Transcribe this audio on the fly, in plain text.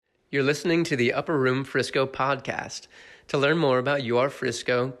You're listening to the Upper Room Frisco podcast. To learn more about your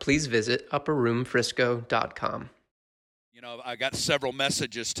Frisco, please visit upperroomfrisco.com. You know, I got several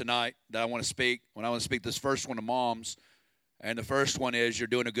messages tonight that I want to speak. I want to speak this first one to moms, and the first one is you're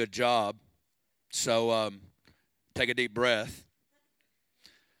doing a good job. So take a deep breath.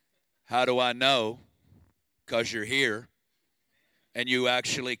 How do I know? Because you're here, and you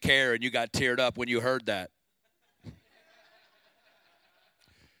actually care, and you got teared up when you heard that.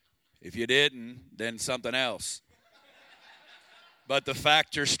 If you didn't, then something else. But the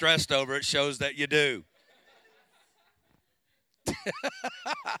fact you're stressed over it shows that you do.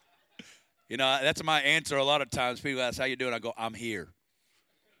 You know, that's my answer a lot of times. People ask, how you doing? I go, I'm here.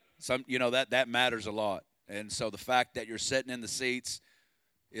 That matters a lot. And so the fact that you're sitting in the seats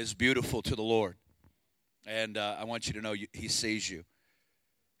is beautiful to the Lord. And I want you to know He sees you.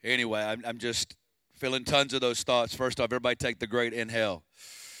 Anyway, I'm just feeling tons of those thoughts. First off, everybody take the great inhale.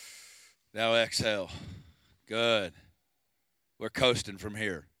 Now exhale. Good. We're coasting from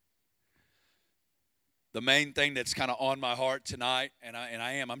here. The main thing that's kind of on my heart tonight,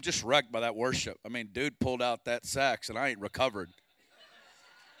 I'm just wrecked by that worship. I mean, dude pulled out that sax, and I ain't recovered.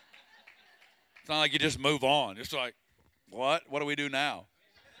 It's not like you just move on. It's like, what? What do we do now?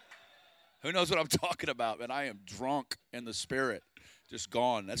 Who knows what I'm talking about? Man, I am drunk in the spirit. Just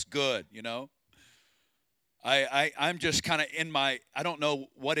gone. That's good, you know. I'm just kind of I don't know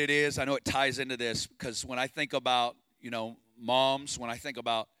what it is. I know it ties into this because when I think about, moms, when I think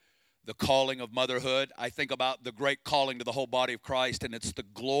about the calling of motherhood, I think about the great calling to the whole body of Christ, and it's the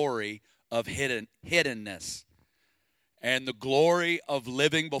glory of hiddenness and the glory of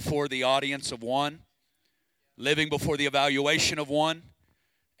living before the audience of one, living before the evaluation of one,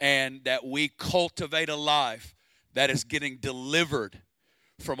 and that we cultivate a life that is getting delivered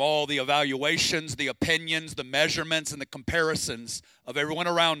from all the evaluations, the opinions, the measurements, and the comparisons of everyone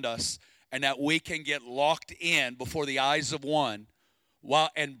around us, and that we can get locked in before the eyes of one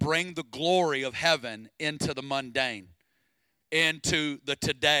and bring the glory of heaven into the mundane, into the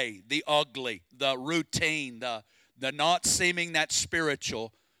today, the ugly, the routine, the not seeming that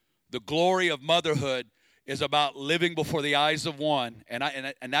spiritual. The glory of motherhood is about living before the eyes of one, and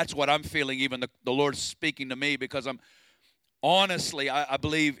that's what I'm feeling. Even the Lord's speaking to me because honestly, I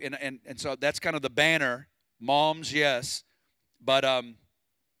believe and so that's kind of the banner. Moms, yes, but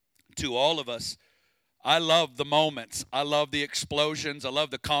to all of us, I love the moments. I love the explosions. I love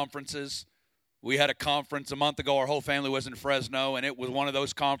the conferences. We had a conference a month ago. Our whole family was in Fresno, and it was one of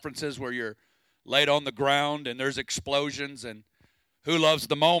those conferences where you're laid on the ground and there's explosions. And who loves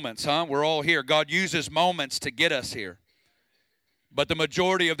the moments, huh? We're all here. God uses moments to get us here. But the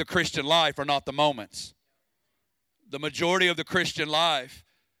majority of the Christian life are not the moments. The majority of the Christian life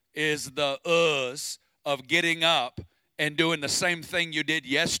is the uhs of getting up and doing the same thing you did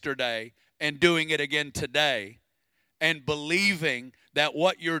yesterday and doing it again today and believing that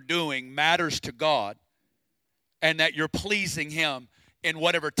what you're doing matters to God and that you're pleasing Him in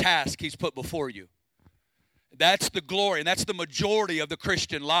whatever task He's put before you. That's the glory, and that's the majority of the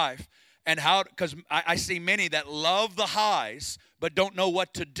Christian life. And because I see many that love the highs but don't know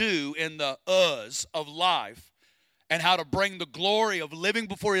what to do in the uhs of life, and how to bring the glory of living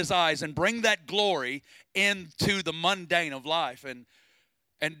before His eyes and bring that glory into the mundane of life. And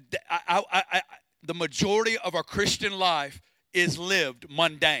the majority of our Christian life is lived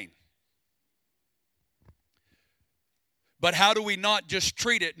mundane. But how do we not just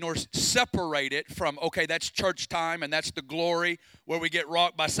treat it nor separate it from, okay, that's church time and that's the glory where we get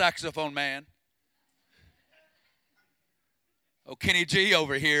rocked by saxophone man. Oh, Kenny G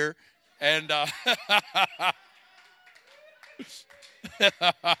over here. And that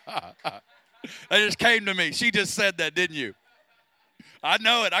just came to me. She just said that, didn't you? I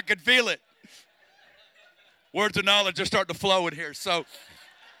know it. I could feel it. Words of knowledge are starting to flow in here. So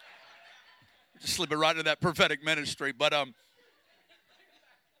just slipping right into that prophetic ministry. But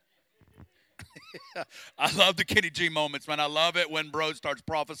I love the Kenny G moments, man. I love it when bro starts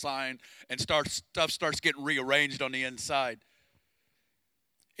prophesying and stuff starts getting rearranged on the inside.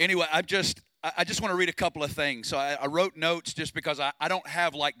 Anyway, I just want to read a couple of things. So I wrote notes just because I don't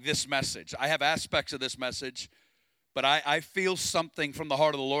have like this message. I have aspects of this message, but I feel something from the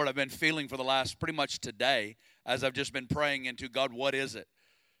heart of the Lord I've been feeling for the last pretty much today as I've just been praying into, God, what is it?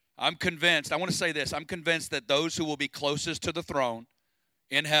 I'm convinced, I want to say this, I'm convinced that those who will be closest to the throne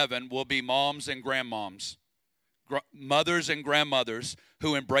in heaven will be moms and grandmoms, mothers and grandmothers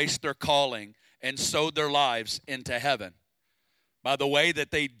who embraced their calling and sowed their lives into heaven by the way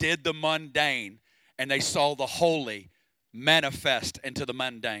that they did the mundane and they saw the holy manifest into the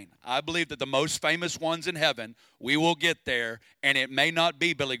mundane. I believe that the most famous ones in heaven, we will get there, and it may not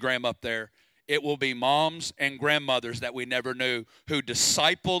be Billy Graham up there. It will be moms and grandmothers that we never knew who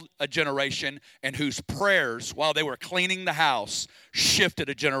discipled a generation and whose prayers while they were cleaning the house shifted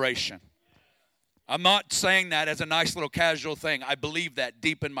a generation. I'm not saying that as a nice little casual thing. I believe that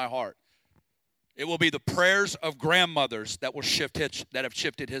deep in my heart. It will be the prayers of grandmothers that will that have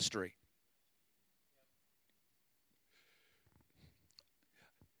shifted history.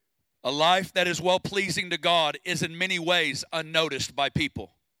 A life that is well-pleasing to God is in many ways unnoticed by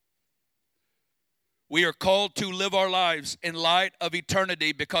people. We are called to live our lives in light of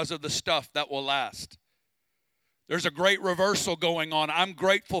eternity because of the stuff that will last. There's a great reversal going on. I'm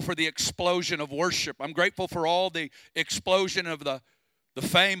grateful for the explosion of worship. I'm grateful for all the explosion of the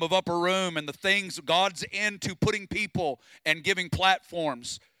fame of Upper Room and the things God's into putting people and giving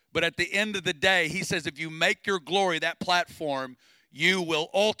platforms. But at the end of the day, he says, if you make your glory that platform, you will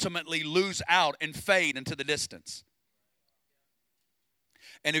ultimately lose out and fade into the distance.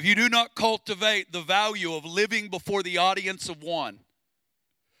 And if you do not cultivate the value of living before the audience of one,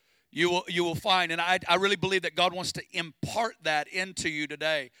 you will find, and I really believe that God wants to impart that into you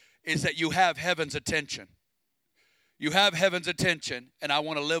today, is that you have heaven's attention. You have heaven's attention, and I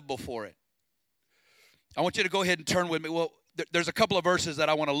want to live before it. I want you to go ahead and turn with me. Well, there's a couple of verses that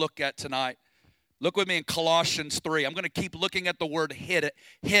I want to look at tonight. Look with me in Colossians 3. I'm going to keep looking at the word hidden.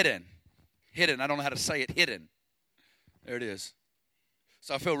 Hidden. I don't know how to say it. Hidden. There it is.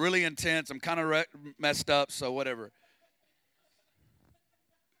 So I feel really intense. I'm kind of messed up, so whatever.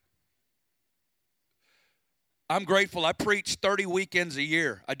 I'm grateful. I preach 30 weekends a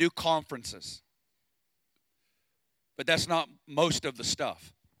year. I do conferences. But that's not most of the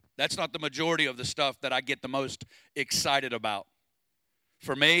stuff. That's not the majority of the stuff that I get the most excited about.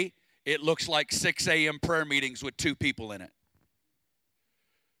 For me, it looks like 6 a.m. prayer meetings with 2 people in it.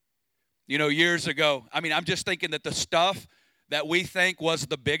 You know, years ago, I'm just thinking that the stuff that we think was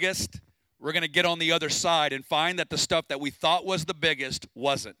the biggest, we're going to get on the other side and find that the stuff that we thought was the biggest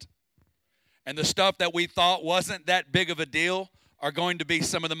wasn't. And the stuff that we thought wasn't that big of a deal are going to be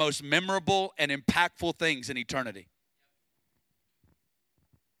some of the most memorable and impactful things in eternity.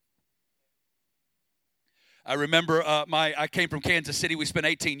 I remember I came from Kansas City. We spent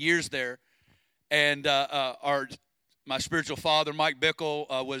 18 years there. And my spiritual father, Mike Bickle,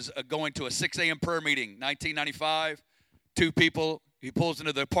 was going to a 6 a.m. prayer meeting, 1995. 2 people. He pulls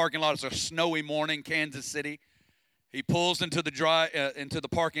into the parking lot. It's a snowy morning, Kansas City. He pulls into the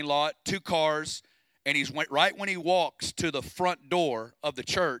parking lot, 2 cars, and right when he walks to the front door of the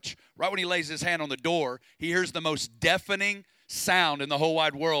church, right when he lays his hand on the door, he hears the most deafening sound in the whole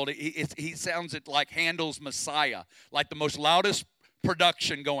wide world. He sounds it like Handel's Messiah, like the most loudest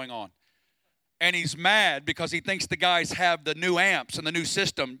production going on. And he's mad because he thinks the guys have the new amps and the new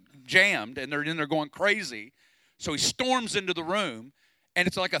system jammed, and they're in there going crazy. So he storms into the room, and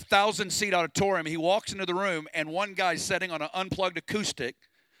it's like a 1,000-seat auditorium. He walks into the room, and one guy's sitting on an unplugged acoustic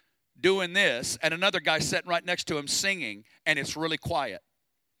doing this, and another guy sitting right next to him singing, and it's really quiet.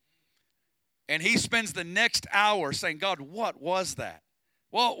 And he spends the next hour saying, God, what was that?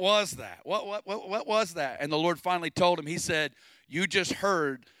 What was that? What was that? And the Lord finally told him, he said, you just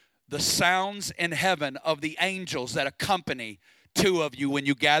heard the sounds in heaven of the angels that accompany 2 of you when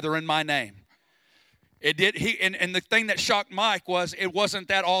you gather in my name. It did. And the thing that shocked Mike was it wasn't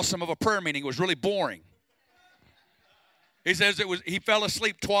that awesome of a prayer meeting. It was really boring. He says he fell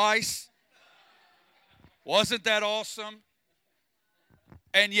asleep twice. Wasn't that awesome?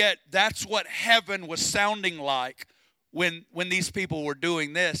 And yet that's what heaven was sounding like when these people were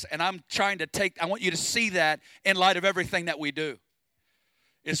doing this. And I'm trying to I want you to see that in light of everything that we do.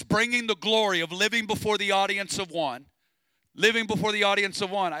 It's bringing the glory of living before the audience of one. Living before the audience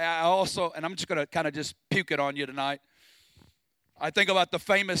of one. I also, and I'm just going to kind of just puke it on you tonight. I think about the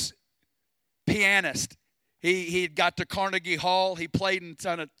famous pianist. He got to Carnegie Hall. He played in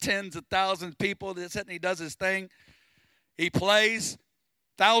front of tens of thousands of people. And he does his thing. He plays.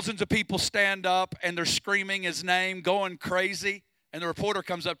 Thousands of people stand up, and they're screaming his name, going crazy. And the reporter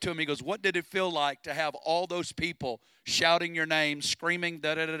comes up to him. He goes, what did it feel like to have all those people shouting your name, screaming,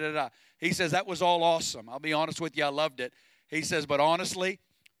 da-da-da-da-da? He says, that was all awesome. I'll be honest with you, I loved it. He says, but honestly,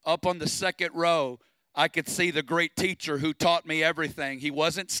 up on the second row, I could see the great teacher who taught me everything. He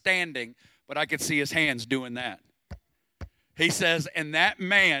wasn't standing, but I could see his hands doing that. He says, and that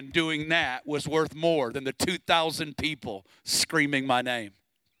man doing that was worth more than the 2,000 people screaming my name.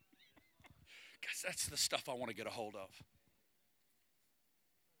 Guys, that's the stuff I want to get a hold of.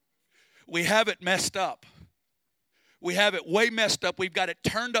 We have it messed up. We have it way messed up. We've got it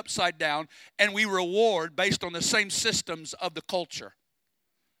turned upside down, and we reward based on the same systems of the culture.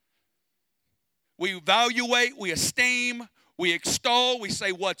 We evaluate, we esteem, we extol, we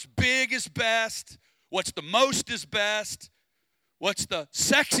say what's big is best, what's the most is best, what's the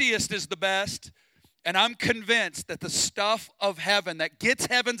sexiest is the best. And I'm convinced that the stuff of heaven that gets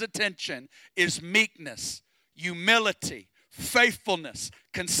heaven's attention is meekness, humility, faithfulness,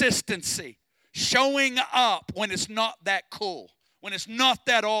 consistency, showing up when it's not that cool, when it's not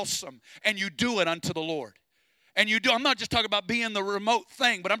that awesome, and you do it unto the Lord. And you do, I'm not just talking about being the remote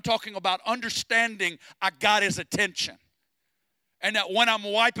thing, but I'm talking about understanding I got his attention. And that when I'm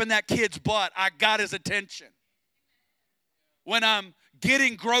wiping that kid's butt, I got his attention. When I'm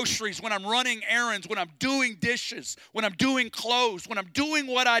getting groceries, when I'm running errands, when I'm doing dishes, when I'm doing clothes, when I'm doing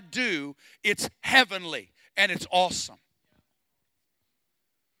what I do, it's heavenly and it's awesome.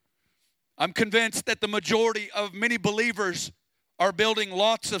 I'm convinced that the majority of many believers are building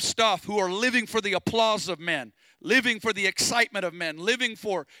lots of stuff who are living for the applause of men, living for the excitement of men, living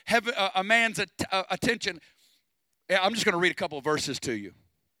for a man's attention. I'm just going to read a couple of verses to you.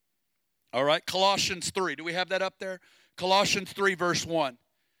 All right, Colossians 3. Do we have that up there? Colossians 3, verse 1.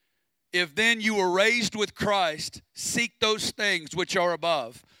 If then you were raised with Christ, seek those things which are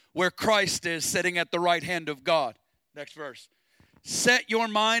above, where Christ is sitting at the right hand of God. Next verse. Set your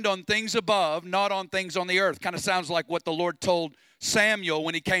mind on things above, not on things on the earth. Kind of sounds like what the Lord told Samuel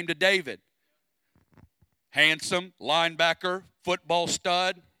when he came to David. Handsome, linebacker, football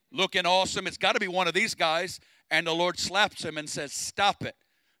stud, looking awesome. It's got to be one of these guys. And the Lord slaps him and says, stop it.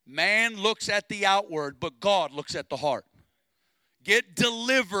 Man looks at the outward, but God looks at the heart. Get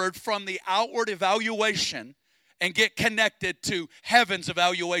delivered from the outward evaluation and get connected to heaven's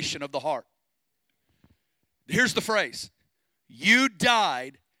evaluation of the heart. Here's the phrase. You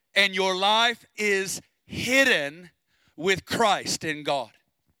died and your life is hidden with Christ in God.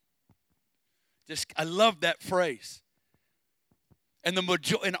 I love that phrase. And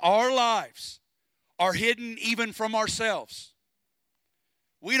in our lives are hidden even from ourselves.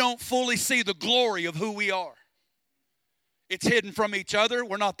 We don't fully see the glory of who we are. It's hidden from each other.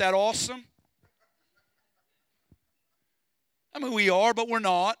 We're not that awesome. I mean, we are, but we're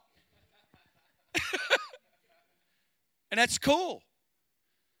not. And that's cool.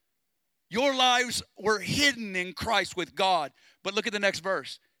 Your lives were hidden in Christ with God. But look at the next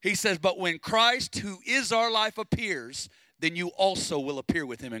verse. He says, but when Christ, who is our life, appears, then you also will appear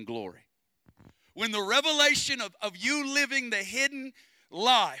with him in glory. When the revelation of you living the hidden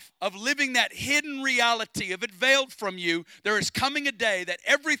life, of living that hidden reality, of it veiled from you, there is coming a day that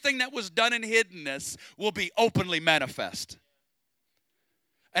everything that was done in hiddenness will be openly manifest.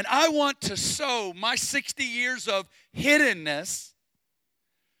 And I want to sow my 60 years of hiddenness,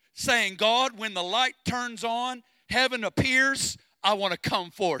 saying, God, when the light turns on, heaven appears, I want to come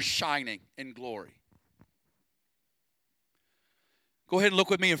forth shining in glory. Go ahead and look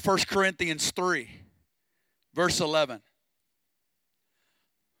with me in 1 Corinthians 3, verse 11.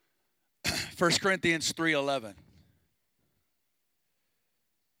 1 Corinthians 3:11.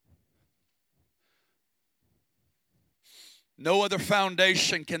 No other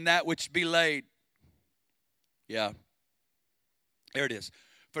foundation can that which be laid. Yeah. There it is.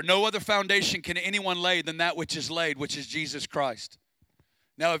 For no other foundation can anyone lay than that which is laid, which is Jesus Christ.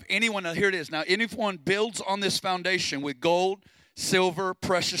 Now, if anyone, here it is. Now, anyone builds on this foundation with gold, silver,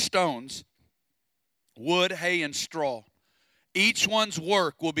 precious stones, wood, hay, and straw, each one's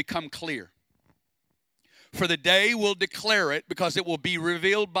work will become clear. For the day will declare it, because it will be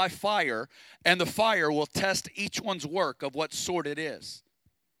revealed by fire, and the fire will test each one's work of what sort it is.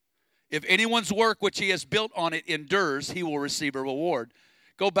 If anyone's work which he has built on it endures, he will receive a reward.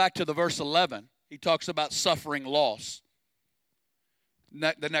 Go back to the verse 11. He talks about suffering loss.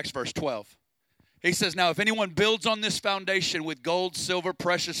 The next verse, 12. He says, now if anyone builds on this foundation with gold, silver,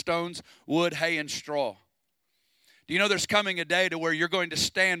 precious stones, wood, hay, and straw. Do you know there's coming a day to where you're going to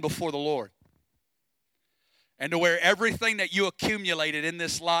stand before the Lord? And to where everything that you accumulated in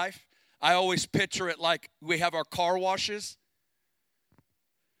this life, I always picture it like we have our car washes,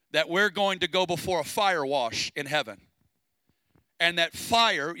 that we're going to go before a fire wash in heaven. And that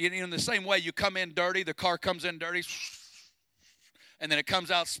fire, in the same way you come in dirty, the car comes in dirty, and then it comes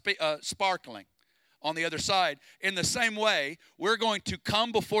out sparkling on the other side. In the same way, we're going to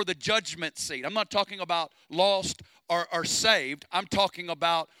come before the judgment seat. I'm not talking about lost or saved. I'm talking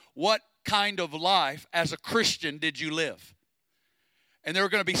about what kind of life as a Christian did you live? And there are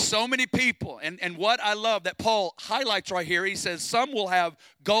going to be so many people. And what I love that Paul highlights right here, he says some will have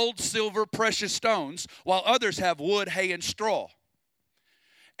gold, silver, precious stones, while others have wood, hay, and straw.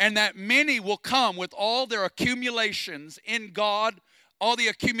 And that many will come with all their accumulations in God, all the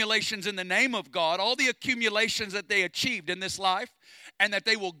accumulations in the name of God, all the accumulations that they achieved in this life, and that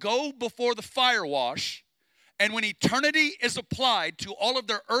they will go before the fire wash. And when eternity is applied to all of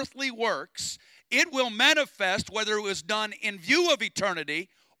their earthly works, it will manifest whether it was done in view of eternity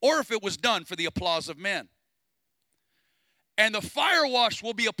or if it was done for the applause of men. And the fire wash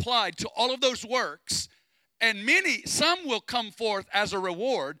will be applied to all of those works, and some will come forth as a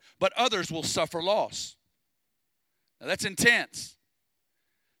reward, but others will suffer loss. Now that's intense.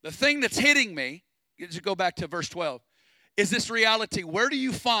 The thing that's hitting me, to go back to verse 12, is this reality. Where do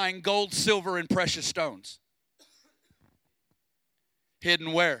you find gold, silver, and precious stones?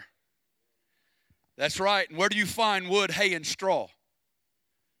 Hidden where? That's right. And where do you find wood, hay, and straw?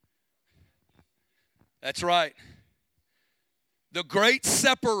 That's right. The great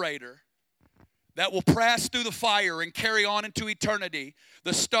separator that will pass through the fire and carry on into eternity,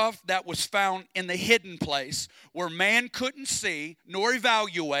 the stuff that was found in the hidden place where man couldn't see, nor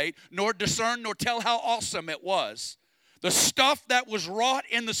evaluate, nor discern, nor tell how awesome it was. The stuff that was wrought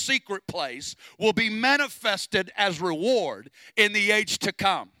in the secret place will be manifested as reward in the age to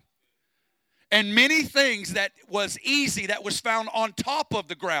come. And many things that was easy, that was found on top of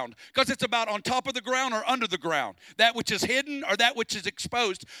the ground, because it's about on top of the ground or under the ground, that which is hidden or that which is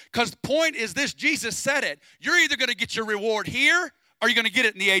exposed. Because the point is this, Jesus said it, you're either going to get your reward here or you're going to get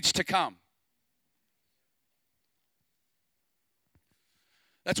it in the age to come.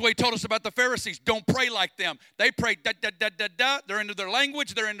 That's what he told us about the Pharisees. Don't pray like them. They pray da, da, da, da, da. They're into their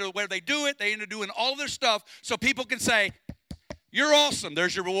language. They're into where they do it. They're into doing all of their stuff so people can say, you're awesome.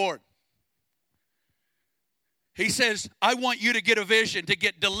 There's your reward. He says, I want you to get a vision to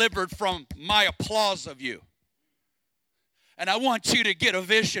get delivered from my applause of you. And I want you to get a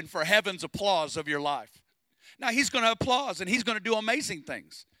vision for heaven's applause of your life. Now, he's going to applause and he's going to do amazing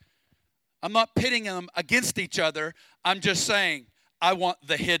things. I'm not pitting them against each other. I'm just saying, I want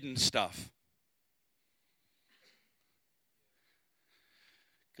the hidden stuff.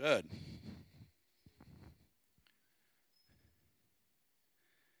 Good.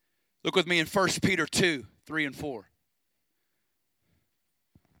 Look with me in 1 Peter 2, 3 and 4.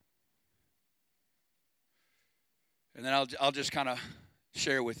 And then I'll just kind of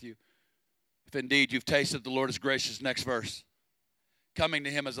share with you. If indeed you've tasted the Lord is gracious. Next verse. Coming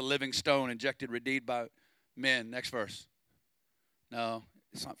to him as a living stone, injected, redeemed by men. Next verse. No,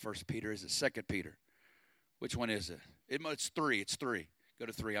 it's not 1 Peter. Is it 2 Peter? Which one is it? It's 3. It's 3. Go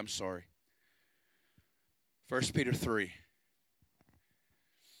to 3. I'm sorry. 1 Peter 3.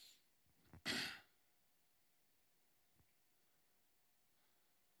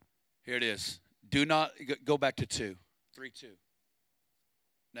 Here it is. Do not, go back to 2. 3:2.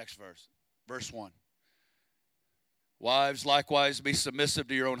 Next verse. Verse 1. Wives, likewise, be submissive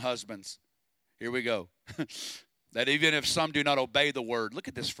to your own husbands. Here we go. That even if some do not obey the word, look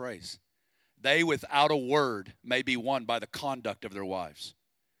at this phrase. They without a word may be won by the conduct of their wives.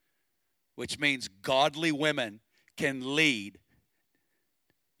 Which means godly women can lead,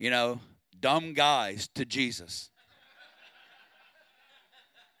 dumb guys to Jesus.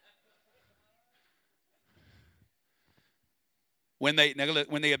 When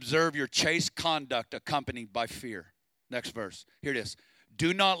they observe your chaste conduct accompanied by fear. Next verse. Here it is.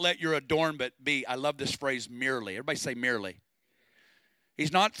 Do not let your adornment be, I love this phrase, merely. Everybody say merely.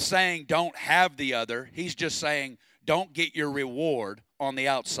 He's not saying don't have the other. He's just saying don't get your reward on the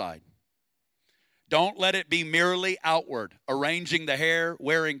outside. Don't let it be merely outward, arranging the hair,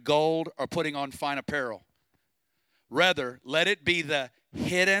 wearing gold, or putting on fine apparel. Rather, let it be the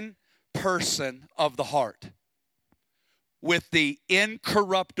hidden person of the heart with the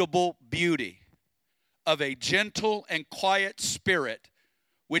incorruptible beauty of a gentle and quiet spirit,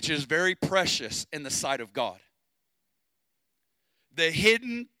 which is very precious in the sight of God. The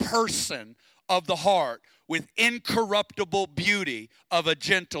hidden person of the heart with incorruptible beauty of a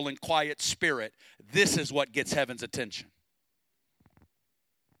gentle and quiet spirit. This is what gets heaven's attention.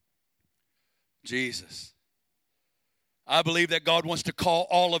 Jesus. I believe that God wants to call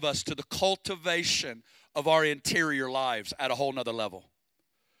all of us to the cultivation of our interior lives at a whole nother level.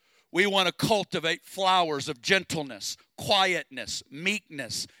 We want to cultivate flowers of gentleness, quietness,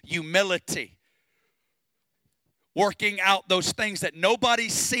 meekness, humility. Working out those things that nobody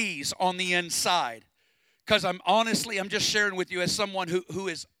sees on the inside. Because I'm just sharing with you as someone who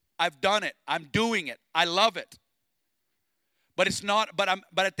is, I've done it. I'm doing it. I love it. But it's not, but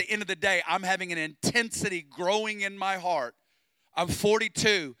at the end of the day, I'm having an intensity growing in my heart. I'm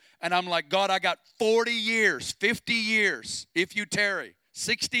 42, and I'm like, God, I got 40 years, 50 years, if you tarry,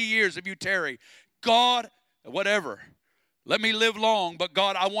 60 years if you tarry. God, whatever. Let me live long, but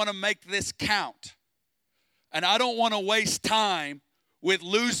God, I want to make this count. And I don't want to waste time with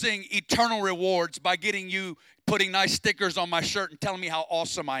losing eternal rewards by getting you putting nice stickers on my shirt and telling me how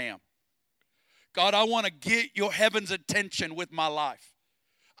awesome I am. God, I want to get your heaven's attention with my life.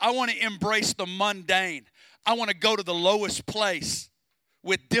 I want to embrace the mundane. I want to go to the lowest place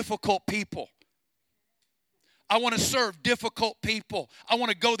with difficult people. I want to serve difficult people. I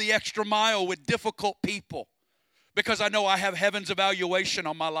want to go the extra mile with difficult people because I know I have heaven's evaluation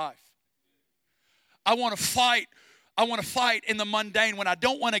on my life. I want to fight. I want to fight in the mundane when I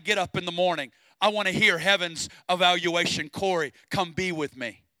don't want to get up in the morning. I want to hear heaven's evaluation. Corey, come be with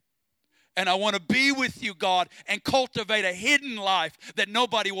me. And I want to be with you, God, and cultivate a hidden life that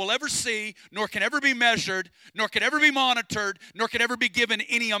nobody will ever see, nor can ever be measured, nor can ever be monitored, nor can ever be given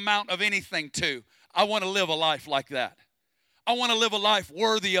any amount of anything to. I want to live a life like that. I want to live a life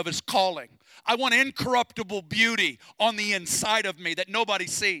worthy of His calling. I want incorruptible beauty on the inside of me that nobody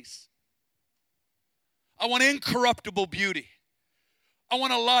sees. I want incorruptible beauty. I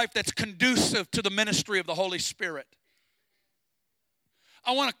want a life that's conducive to the ministry of the Holy Spirit.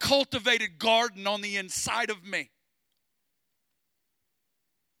 I want a cultivated garden on the inside of me.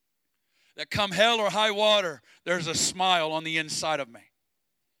 That come hell or high water, there's a smile on the inside of me.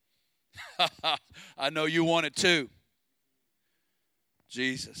 I know you want it too.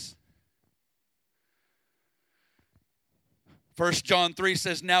 Jesus. 1 John 3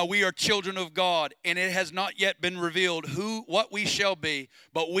 says, now we are children of God, and it has not yet been revealed what we shall be,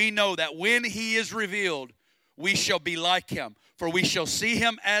 but we know that when He is revealed, we shall be like Him, for we shall see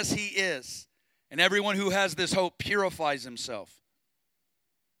Him as He is. And everyone who has this hope purifies himself.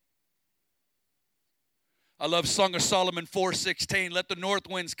 I love Song of Solomon 4:16. Let the north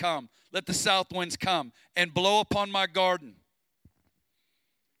winds come, let the south winds come, and blow upon my garden.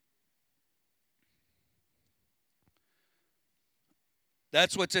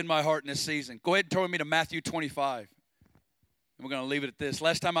 That's what's in my heart in this season. Go ahead and turn with me to Matthew 25. And we're going to leave it at this.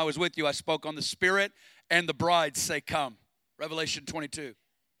 Last time I was with you, I spoke on the Spirit and the bride say, come. Revelation 22.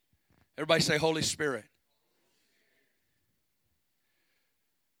 Everybody say, Holy Spirit.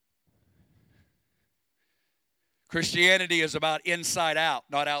 Christianity is about inside out,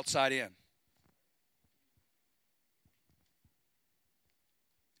 not outside in.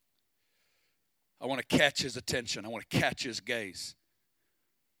 I want to catch His attention. I want to catch His gaze.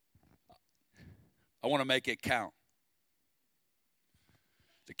 I want to make it count.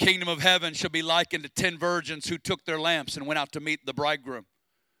 The kingdom of heaven shall be likened to 10 virgins who took their lamps and went out to meet the bridegroom.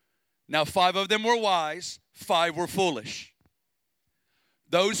 Now 5 of them were wise, 5 were foolish.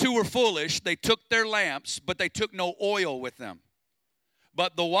 Those who were foolish, they took their lamps, but they took no oil with them.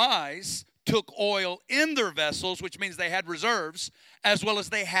 But the wise took oil in their vessels, which means they had reserves, as well as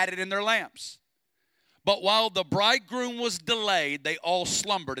they had it in their lamps. But while the bridegroom was delayed, they all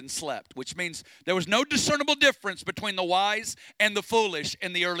slumbered and slept, which means there was no discernible difference between the wise and the foolish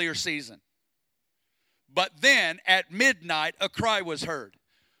in the earlier season. But then at midnight, a cry was heard.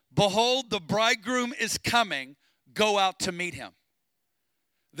 Behold, the bridegroom is coming. Go out to meet him.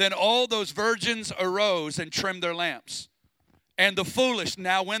 Then all those virgins arose and trimmed their lamps. And the foolish,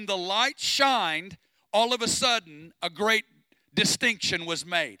 now when the light shined, all of a sudden a great distinction was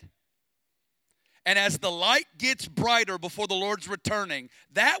made. And as the light gets brighter before the Lord's returning,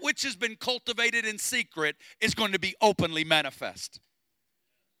 that which has been cultivated in secret is going to be openly manifest.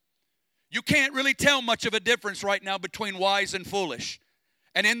 You can't really tell much of a difference right now between wise and foolish.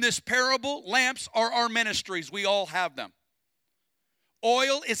 And in this parable, lamps are our ministries. We all have them.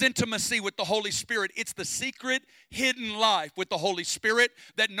 Oil is intimacy with the Holy Spirit. It's the secret, hidden life with the Holy Spirit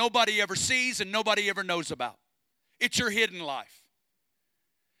that nobody ever sees and nobody ever knows about. It's your hidden life.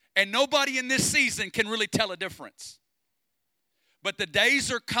 And nobody in this season can really tell a difference. But the days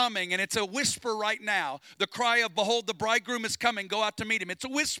are coming, and it's a whisper right now. The cry of, behold, the bridegroom is coming, go out to meet him. It's a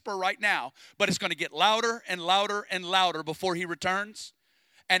whisper right now, but it's going to get louder and louder and louder before he returns.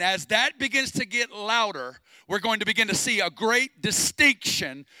 And as that begins to get louder, we're going to begin to see a great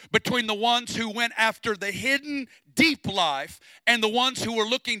distinction between the ones who went after the hidden, deep life and the ones who were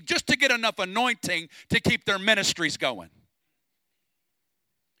looking just to get enough anointing to keep their ministries going.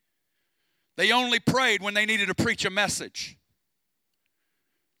 They only prayed when they needed to preach a message.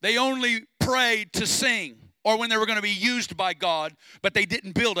 They only prayed to sing or when they were going to be used by God, but they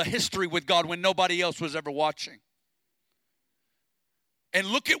didn't build a history with God when nobody else was ever watching. And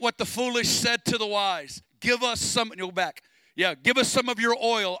look at what the foolish said to the wise. Give us some, go back. Yeah, give us some of your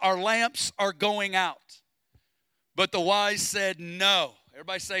oil. Our lamps are going out. But the wise said no.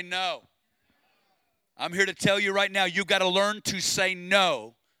 Everybody say no. I'm here to tell you right now, you've got to learn to say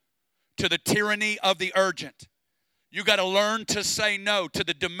no to the tyranny of the urgent. You got to learn to say no to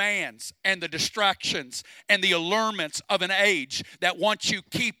the demands and the distractions and the allurements of an age that wants you,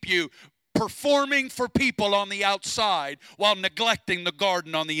 keep you performing for people on the outside while neglecting the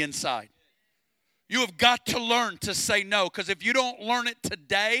garden on the inside. You have got to learn to say no, because if you don't learn it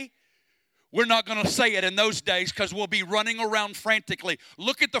today, we're not going to say it in those days, because we'll be running around frantically.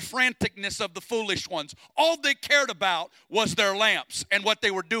 Look at the franticness of the foolish ones. All they cared about was their lamps and what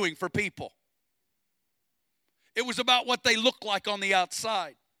they were doing for people. It was about what they looked like on the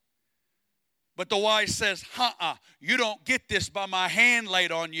outside. But the wise says, you don't get this by my hand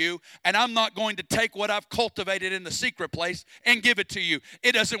laid on you, and I'm not going to take what I've cultivated in the secret place and give it to you.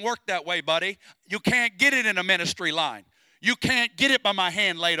 It doesn't work that way, buddy. You can't get it in a ministry line. You can't get it by my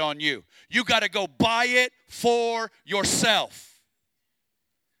hand laid on you. You got to go buy it for yourself.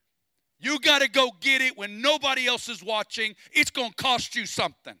 You got to go get it when nobody else is watching. It's going to cost you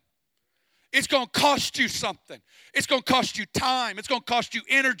something. It's going to cost you something. It's going to cost you time. It's going to cost you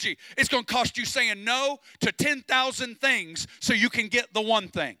energy. It's going to cost you saying no to 10,000 things so you can get the one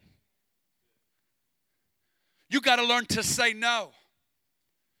thing. You got to learn to say no.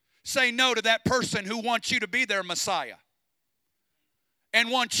 Say no to that person who wants you to be their Messiah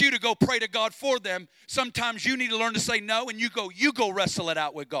and wants you to go pray to God for them. Sometimes you need to learn to say no, and you go wrestle it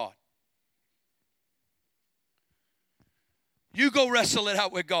out with God. You go wrestle it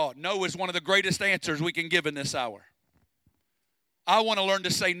out with God. No is one of the greatest answers we can give in this hour. I want to learn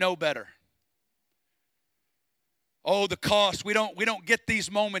to say no better. Oh, the cost. We don't get these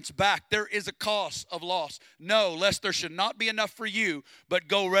moments back. There is a cost of loss. No, lest there should not be enough for you, but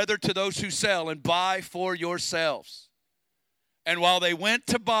go rather to those who sell and buy for yourselves. And while they went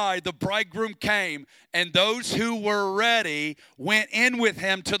to buy, the bridegroom came, and those who were ready went in with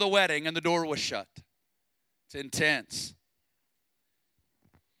him to the wedding, and the door was shut. It's intense.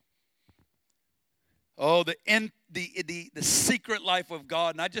 Oh, the secret life of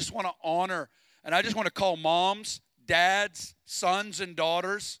God. And I just want to honor, and I just want to call moms, dads, sons, and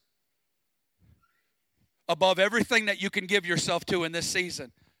daughters above everything that you can give yourself to in this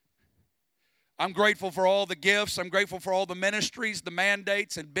season. I'm grateful for all the gifts. I'm grateful for all the ministries, the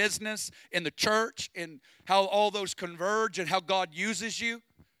mandates, and business in the church, and how all those converge and how God uses you.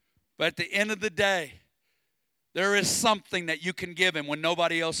 But at the end of the day, there is something that you can give him when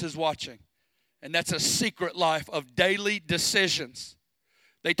nobody else is watching. And that's a secret life of daily decisions.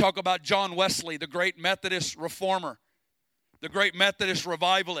 They talk about John Wesley, the great Methodist reformer, the great Methodist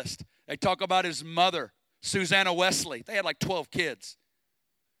revivalist. They talk about his mother, Susanna Wesley. They had like 12 kids.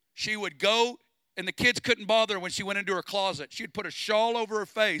 She would go, and the kids couldn't bother her when she went into her closet. She'd put a shawl over her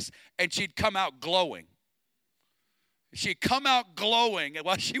face, and she'd come out glowing. She'd come out glowing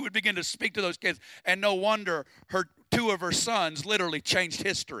while she would begin to speak to those kids. And no wonder two of her sons literally changed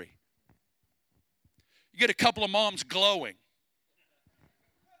history. You get a couple of moms glowing.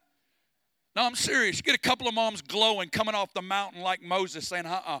 No, I'm serious. You get a couple of moms glowing, coming off the mountain like Moses, saying,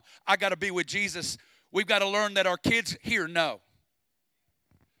 I got to be with Jesus. We've got to learn that our kids here know.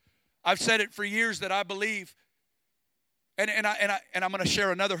 I've said it for years that I believe, and I'm going to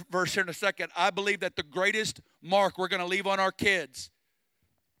share another verse here in a second. I believe that the greatest mark we're going to leave on our kids,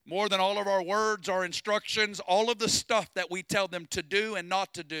 more than all of our words, our instructions, all of the stuff that we tell them to do and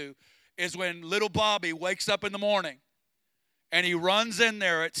not to do, is when little Bobby wakes up in the morning and he runs in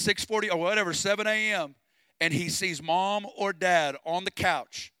there at 6:40 or whatever, 7 a.m., and he sees mom or dad on the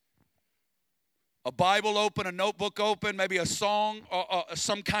couch, a Bible open, a notebook open, maybe a song or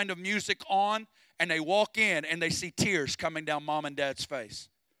some kind of music on, and they walk in and they see tears coming down mom and dad's face.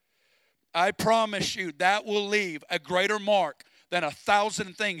 I promise you that will leave a greater mark than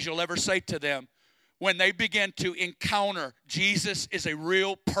 1,000 things you'll ever say to them. When they begin to encounter Jesus is a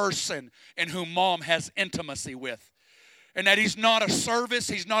real person in whom mom has intimacy with. And that he's not a service,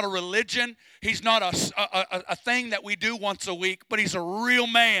 he's not a religion, he's not a thing that we do once a week, but he's a real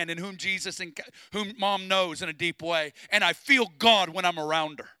man in whom whom mom knows in a deep way. And I feel God when I'm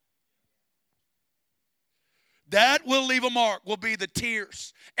around her. That will leave a mark, will be the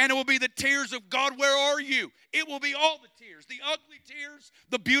tears. And it will be the tears of God, where are you? It will be all the tears, the ugly tears,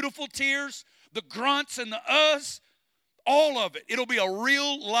 the beautiful tears, the grunts and the uhs, all of it. It'll be a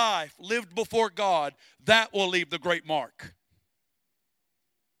real life lived before God. That will leave the great mark.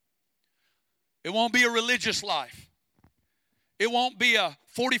 It won't be a religious life. It won't be a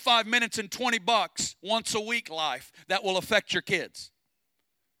 45 minutes and $20 once a week life that will affect your kids.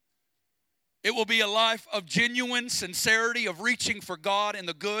 It will be a life of genuine sincerity, of reaching for God in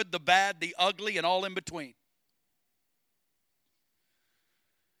the good, the bad, the ugly, and all in between.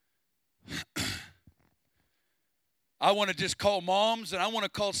 I want to just call moms, and I want to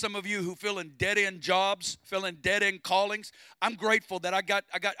call some of you who feeling dead-end jobs, feeling dead-end callings. I'm grateful that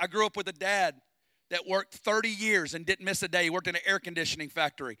I grew up with a dad that worked 30 years and didn't miss a day. He worked in an air conditioning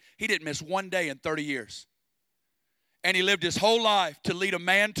factory. He didn't miss one day in 30 years. And he lived his whole life to lead a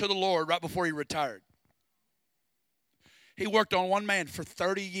man to the Lord right before he retired. He worked on one man for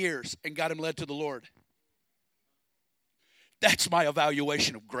 30 years and got him led to the Lord. That's my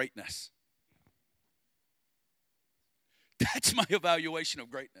evaluation of greatness. That's my evaluation of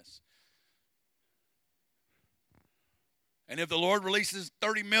greatness. And if the Lord releases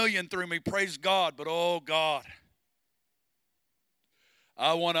 30 million through me, praise God. But oh God,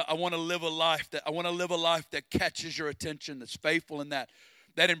 I want to live a life that catches your attention, that's faithful in that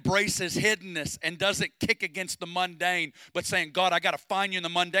embraces hiddenness and doesn't kick against the mundane, but saying, God, I got to find you in the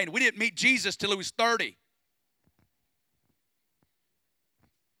mundane. We didn't meet Jesus till he was 30.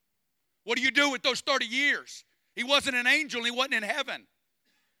 What do you do with those 30 years? He wasn't an angel and he wasn't in heaven.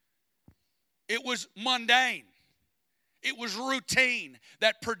 It was mundane. It was routine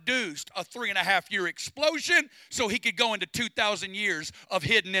that produced a 3.5-year explosion so he could go into 2,000 years of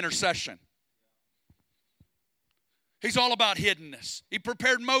hidden intercession. He's all about hiddenness. He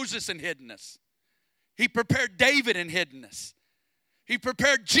prepared Moses in hiddenness. He prepared David in hiddenness. He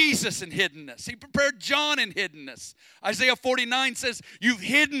prepared Jesus in hiddenness. He prepared John in hiddenness. Isaiah 49 says, you've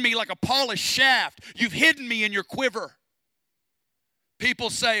hidden me like a polished shaft. You've hidden me in your quiver. People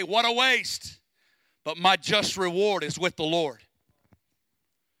say, what a waste. But my just reward is with the Lord.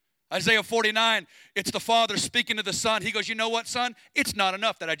 Isaiah 49, it's the Father speaking to the Son. He goes, you know what, Son? It's not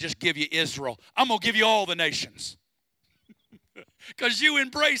enough that I just give you Israel. I'm going to give you all the nations. Because you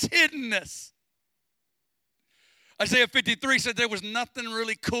embrace hiddenness. Isaiah 53 said there was nothing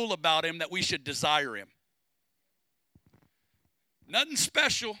really cool about him that we should desire him. Nothing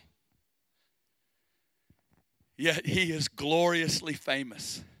special. Yet he is gloriously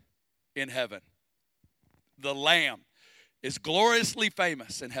famous in heaven. The Lamb is gloriously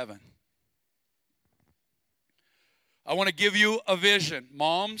famous in heaven. I want to give you a vision.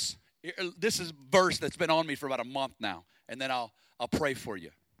 Moms, this is a verse that's been on me for about a month now. And then I'll pray for you.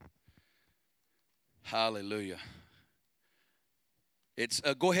 Hallelujah. It's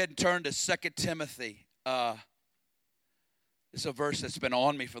go ahead and turn to 2 Timothy. It's a verse that's been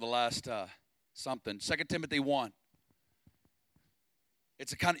on me for the last something. 2 Timothy 1.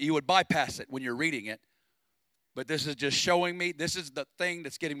 It's a kind of, you would bypass it when you're reading it. But this is just showing me, this is the thing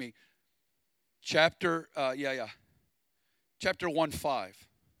that's getting me. Chapter 1:5.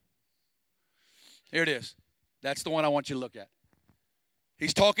 Here it is. That's the one I want you to look at.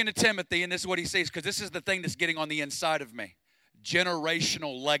 He's talking to Timothy, and this is what he says, because this is the thing that's getting on the inside of me.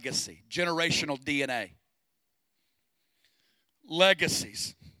 Generational legacy, generational DNA.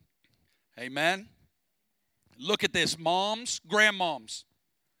 Legacies. Amen. Look at this, moms, grandmoms.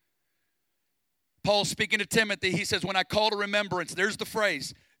 Paul speaking to Timothy, he says, when I call to remembrance, there's the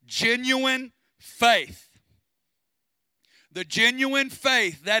phrase, genuine faith. The genuine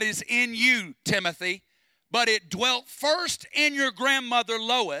faith that is in you, Timothy, but it dwelt first in your grandmother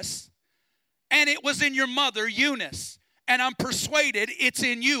Lois, and it was in your mother Eunice. And I'm persuaded it's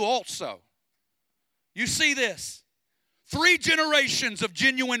in you also. You see this? 3 generations of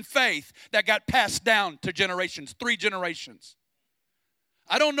genuine faith that got passed down to generations. 3 generations.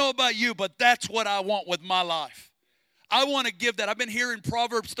 I don't know about you, but that's what I want with my life. I want to give that. I've been hearing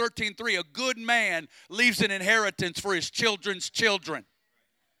Proverbs 13:3. A good man leaves an inheritance for his children's children.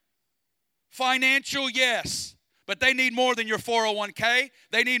 Financial, yes. But they need more than your 401k.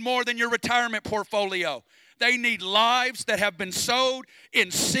 They need more than your retirement portfolio. They need lives that have been sowed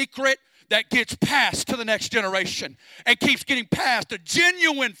in secret that gets passed to the next generation and keeps getting passed. A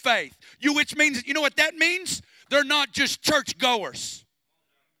genuine faith. Which means, you know what that means? They're not just church goers.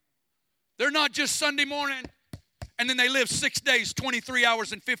 They're not just Sunday morning and then they live 6 days, 23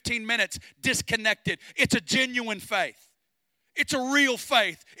 hours and 15 minutes disconnected. It's a genuine faith. It's a real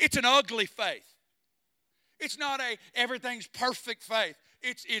faith. It's an ugly faith. It's not a everything's perfect faith.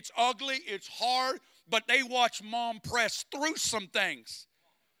 It's ugly, it's hard, but they watch mom press through some things.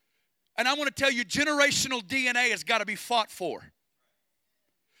 And I want to tell you, generational DNA has got to be fought for.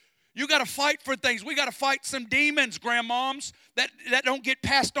 You got to fight for things. We got to fight some demons, grandmoms, that don't get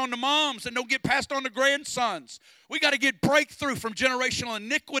passed on to moms and don't get passed on to grandsons. We got to get breakthrough from generational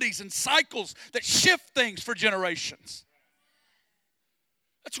iniquities and cycles that shift things for generations.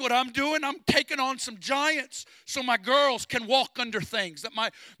 That's what I'm doing. I'm taking on some giants so my girls can walk under things. That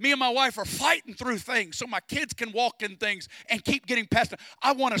me and my wife are fighting through things so my kids can walk in things and keep getting past it.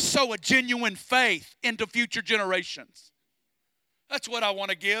 I want to sow a genuine faith into future generations. That's what I want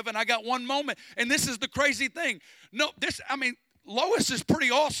to give. And I got one moment. And this is the crazy thing. Lois is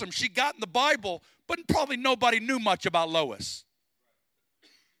pretty awesome. She got in the Bible, but probably nobody knew much about Lois.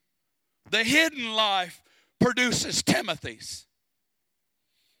 The hidden life produces Timothy's.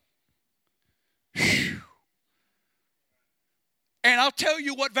 Whew. And I'll tell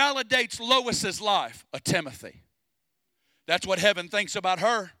you what validates Lois's life, a Timothy. That's what heaven thinks about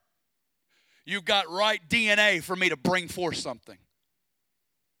her. You've got right DNA for me to bring forth something.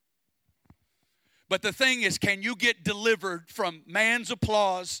 But the thing is, can you get delivered from man's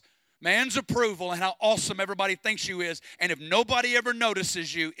applause, man's approval, and how awesome everybody thinks you is? And if nobody ever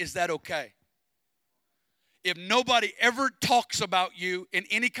notices you, is that okay? If nobody ever talks about you in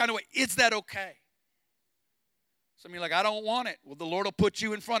any kind of way, is that okay? Some of you are like, I don't want it. Well, the Lord will put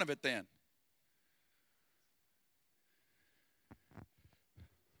you in front of it then.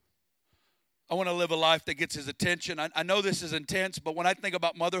 I want to live a life that gets his attention. I know this is intense, but when I think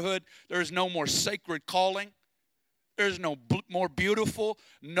about motherhood, there is no more sacred calling. There is no more beautiful,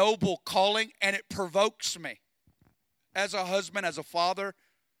 noble calling, and it provokes me. As a husband, as a father,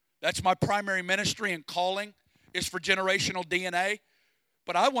 that's my primary ministry and calling is for generational DNA.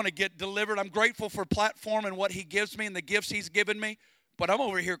 But I want to get delivered. I'm grateful for platform and what he gives me and the gifts he's given me. But I'm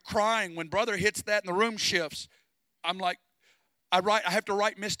over here crying when brother hits that and the room shifts. I'm like, I have to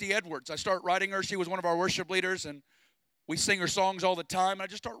write Misty Edwards. I start writing her. She was one of our worship leaders, and we sing her songs all the time. And I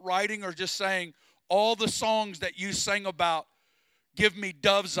just start writing her, just saying, all the songs that you sang about, give me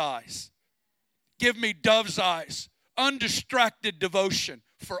dove's eyes. Give me dove's eyes. Undistracted devotion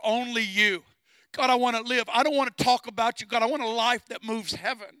for only you. God, I want to live. I don't want to talk about you. God, I want a life that moves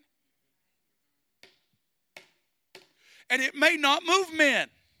heaven. And it may not move men.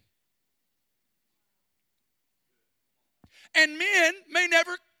 And men may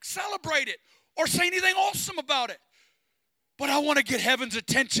never celebrate it or say anything awesome about it. But I want to get heaven's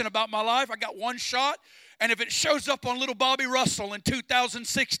attention about my life. I got one shot. And if it shows up on little Bobby Russell in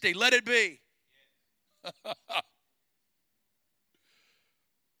 2060, let it be.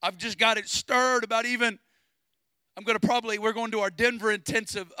 I've just got it stirred about even, we're going to our Denver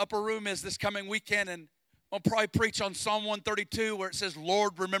intensive upper room is this coming weekend. And I'll probably preach on Psalm 132 where it says,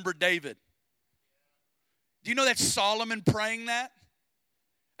 Lord, remember David. Do you know that's Solomon praying that?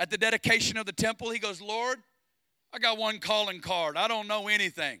 At the dedication of the temple, he goes, Lord, I got one calling card. I don't know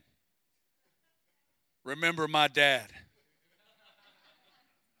anything. Remember my dad.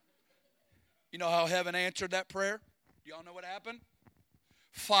 You know how heaven answered that prayer? Do y'all know what happened?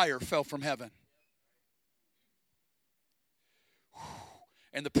 Fire fell from heaven.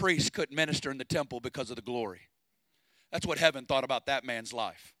 And the priest couldn't minister in the temple because of the glory. That's what heaven thought about that man's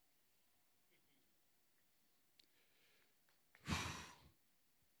life.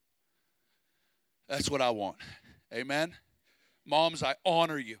 That's what I want. Amen. Moms, I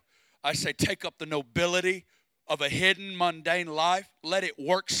honor you. I say take up the nobility of a hidden, mundane life. Let it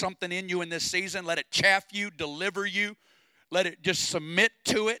work something in you in this season. Let it chaff you, deliver you. Let it just submit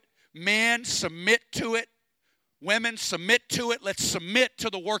to it. Men, submit to it. Women, submit to it. Let's submit to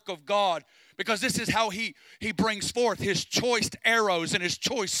the work of God. Because this is how he brings forth his choice arrows and his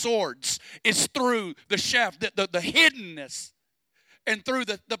choice swords. Is through the shaft, the hiddenness. And through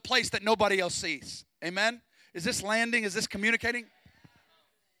the place that nobody else sees. Amen? Is this landing? Is this communicating?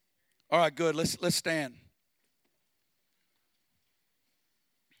 All right, good. Let's stand.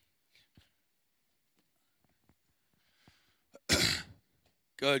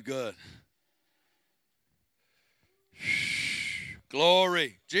 Good.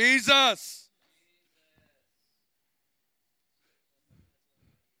 Glory. Jesus.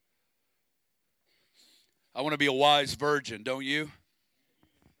 I want to be a wise virgin, don't you?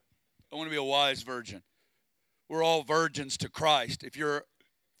 I want to be a wise virgin. We're all virgins to Christ. If you're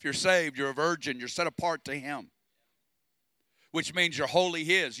saved, you're a virgin. You're set apart to Him. Which means you're wholly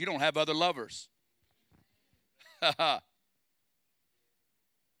His. You don't have other lovers.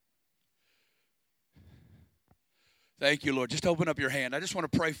 Thank you, Lord. Just open up your hand. I just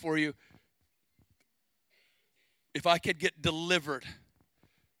want to pray for you. If I could get delivered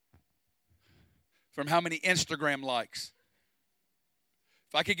from how many Instagram likes.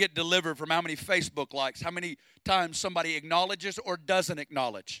 If I could get delivered from how many Facebook likes, how many times somebody acknowledges or doesn't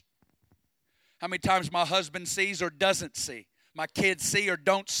acknowledge. How many times my husband sees or doesn't see. My kids see or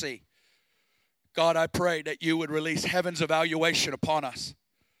don't see. God, I pray that you would release heaven's evaluation upon us.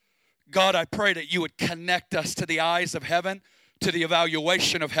 God, I pray that you would connect us to the eyes of heaven, to the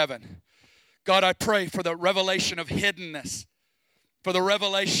evaluation of heaven. God, I pray for the revelation of hiddenness, for the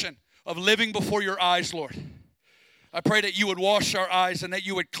revelation of living before your eyes, Lord. I pray that you would wash our eyes and that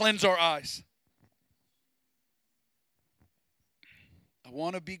you would cleanse our eyes. I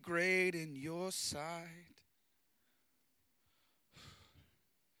want to be great in your sight.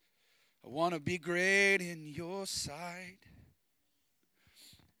 I want to be great in your sight.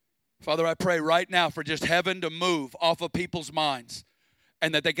 Father, I pray right now for just heaven to move off of people's minds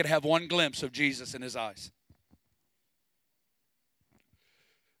and that they could have one glimpse of Jesus in his eyes.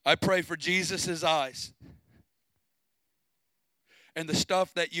 I pray for Jesus' eyes and the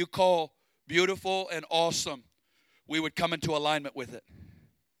stuff that you call beautiful and awesome, we would come into alignment with it.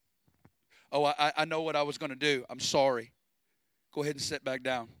 Oh, I know what I was going to do. I'm sorry. Go ahead and sit back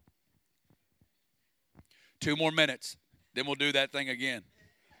down. 2 more minutes, then we'll do that thing again.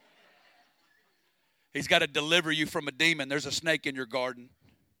 He's got to deliver you from a demon. There's a snake in your garden.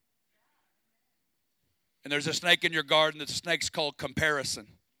 And there's a snake in your garden. The snake's called comparison.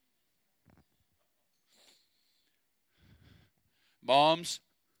 Moms,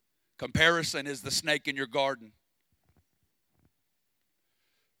 comparison is the snake in your garden.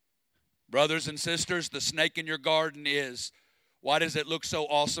 Brothers and sisters, the snake in your garden is, why does it look so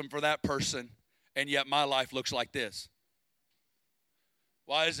awesome for that person, and yet my life looks like this?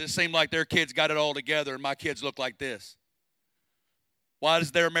 Why does it seem like their kids got it all together and my kids look like this? Why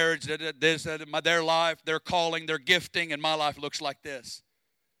does their marriage, their life, their calling, their gifting, and my life looks like this?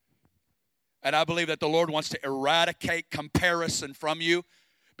 And I believe that the Lord wants to eradicate comparison from you,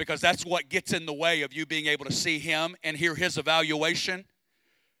 because that's what gets in the way of you being able to see him and hear his evaluation,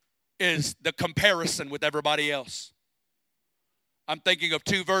 is the comparison with everybody else. I'm thinking of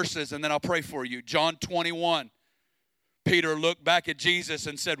 2 verses, and then I'll pray for you. John 21. Peter looked back at Jesus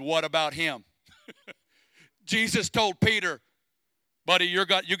and said, what about him? Jesus told Peter, buddy, you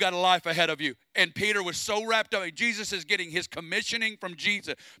got a life ahead of you. And Peter was so wrapped up. Jesus is getting his commissioning from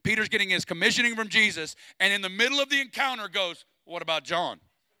Jesus. Peter's getting his commissioning from Jesus. And in the middle of the encounter goes, what about John?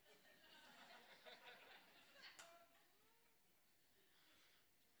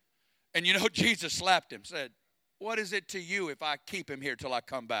 And you know, Jesus slapped him, said, what is it to you if I keep him here till I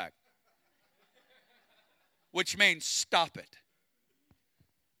come back? Which means stop it.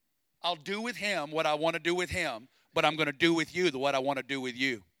 I'll do with him what I want to do with him, but I'm going to do with you what I want to do with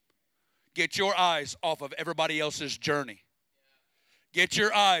you. Get your eyes off of everybody else's journey. Get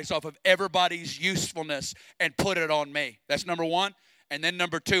your eyes off of everybody's usefulness and put it on me. That's number 1. And then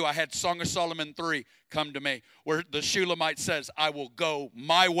number 2, I had Song of Solomon 3 come to me, where the Shulamite says, I will go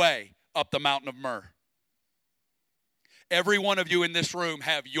my way up the mountain of myrrh. Every one of you in this room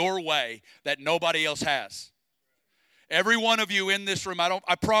have your way that nobody else has. Every one of you in this room,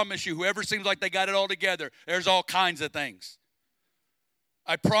 I promise you, whoever seems like they got it all together, there's all kinds of things.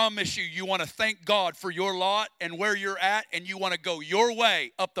 I promise you, you want to thank God for your lot and where you're at, and you want to go your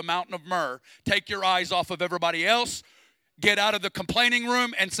way up the mountain of myrrh. Take your eyes off of everybody else. Get out of the complaining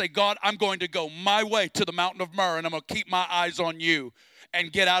room and say, God, I'm going to go my way to the mountain of myrrh, and I'm going to keep my eyes on you.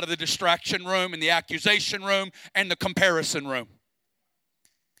 And get out of the distraction room and the accusation room and the comparison room.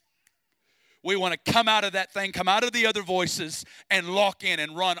 We want to come out of that thing, come out of the other voices, and lock in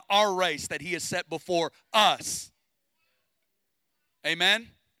and run our race that he has set before us. Amen?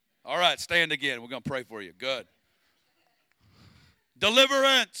 All right, stand again. We're going to pray for you. Good.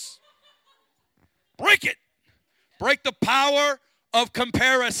 Deliverance. Break it. Break the power of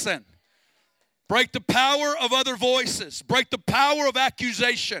comparison. Break the power of other voices. Break the power of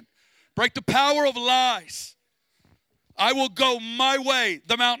accusation. Break the power of lies. I will go my way,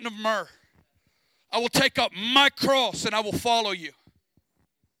 the mountain of myrrh. I will take up my cross and I will follow you.